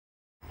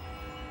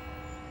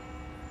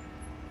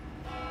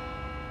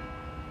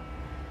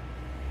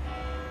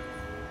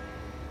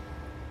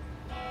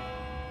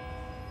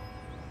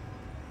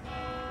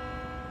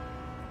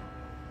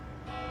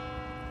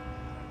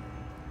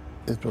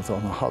It was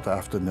on a hot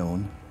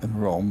afternoon in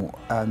Rome,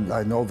 and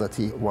I know that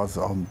he was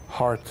on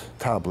heart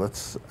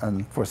tablets,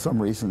 and for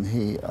some reason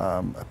he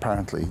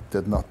apparently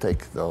did not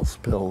take those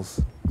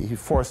pills. He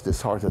forced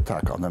this heart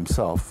attack on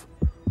himself.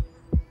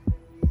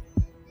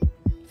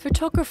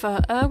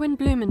 Photographer Erwin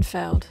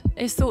Blumenfeld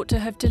is thought to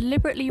have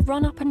deliberately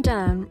run up and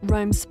down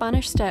Rome's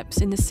Spanish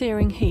steps in the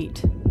searing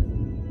heat.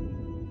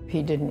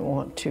 He didn't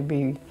want to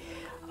be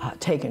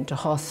taken to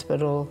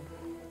hospital,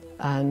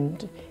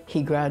 and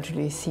he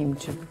gradually seemed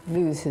to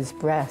lose his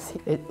breath.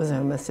 It was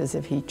almost as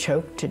if he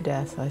choked to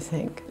death, I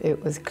think.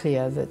 It was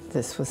clear that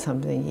this was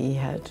something he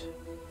had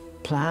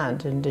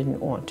planned and didn't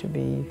want to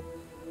be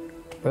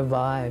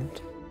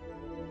revived.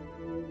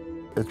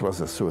 It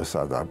was a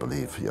suicide, I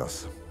believe,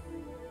 yes.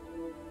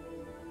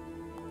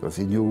 Because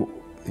he knew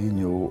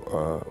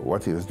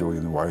what he was doing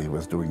and why he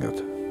was doing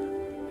it.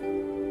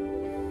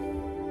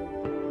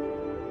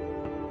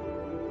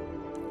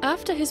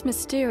 After his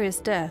mysterious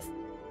death,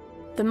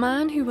 the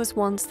man who was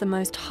once the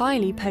most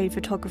highly paid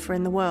photographer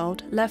in the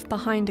world left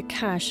behind a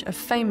cache of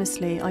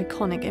famously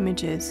iconic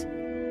images.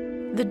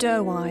 The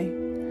doe eye,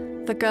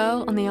 the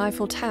girl on the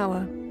Eiffel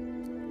Tower,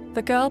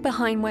 the girl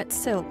behind wet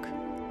silk,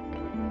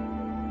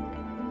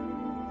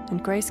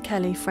 and Grace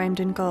Kelly framed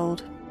in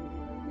gold.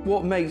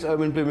 What makes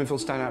Erwin Blumenfeld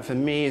stand out for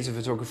me as a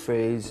photographer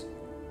is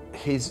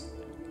his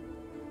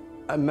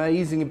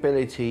amazing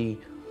ability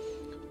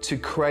to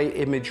create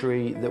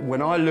imagery that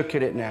when I look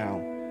at it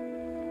now,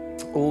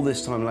 all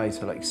this time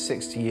later, like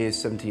 60 years,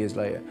 70 years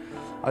later,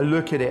 I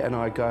look at it and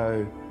I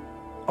go,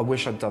 I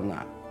wish I'd done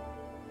that.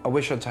 I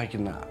wish I'd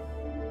taken that.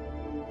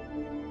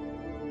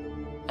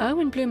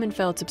 Erwin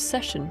Blumenfeld's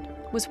obsession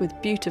was with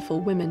beautiful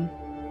women.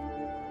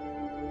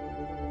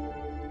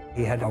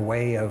 He had a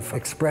way of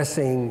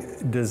expressing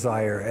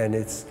desire, and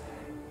it's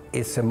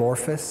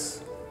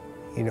amorphous.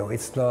 You know,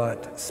 it's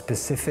not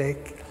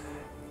specific.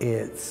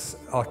 It's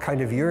a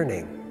kind of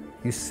yearning.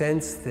 You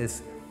sense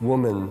this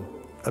woman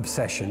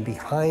obsession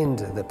behind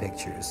the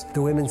pictures.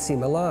 The women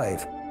seem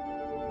alive.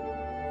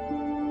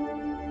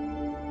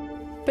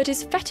 But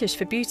his fetish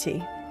for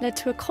beauty led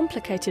to a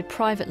complicated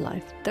private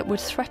life that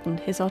would threaten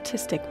his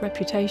artistic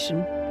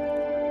reputation.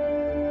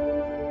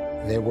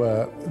 There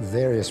were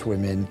various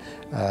women,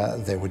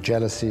 there were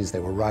jealousies,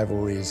 there were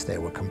rivalries,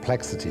 there were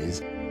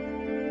complexities.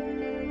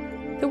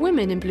 The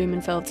women in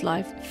Blumenfeld's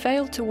life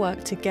failed to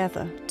work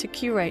together to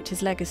curate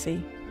his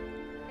legacy.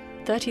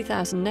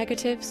 30,000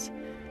 negatives,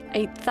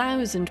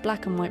 8,000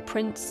 black and white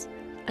prints,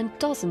 and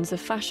dozens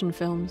of fashion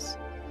films.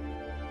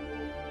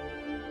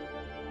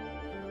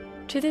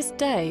 To this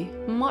day,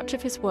 much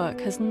of his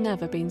work has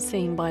never been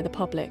seen by the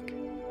public.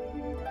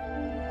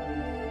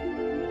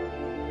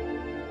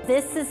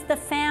 This is the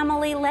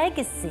family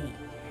legacy.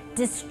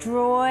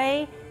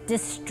 Destroy,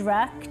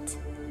 destruct,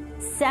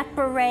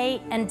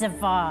 separate, and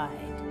divide.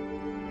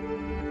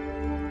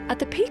 At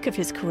the peak of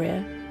his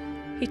career,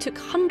 he took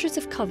hundreds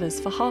of covers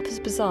for Harper's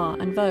Bazaar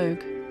and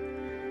Vogue.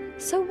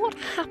 So what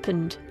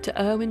happened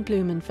to Erwin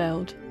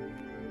Blumenfeld?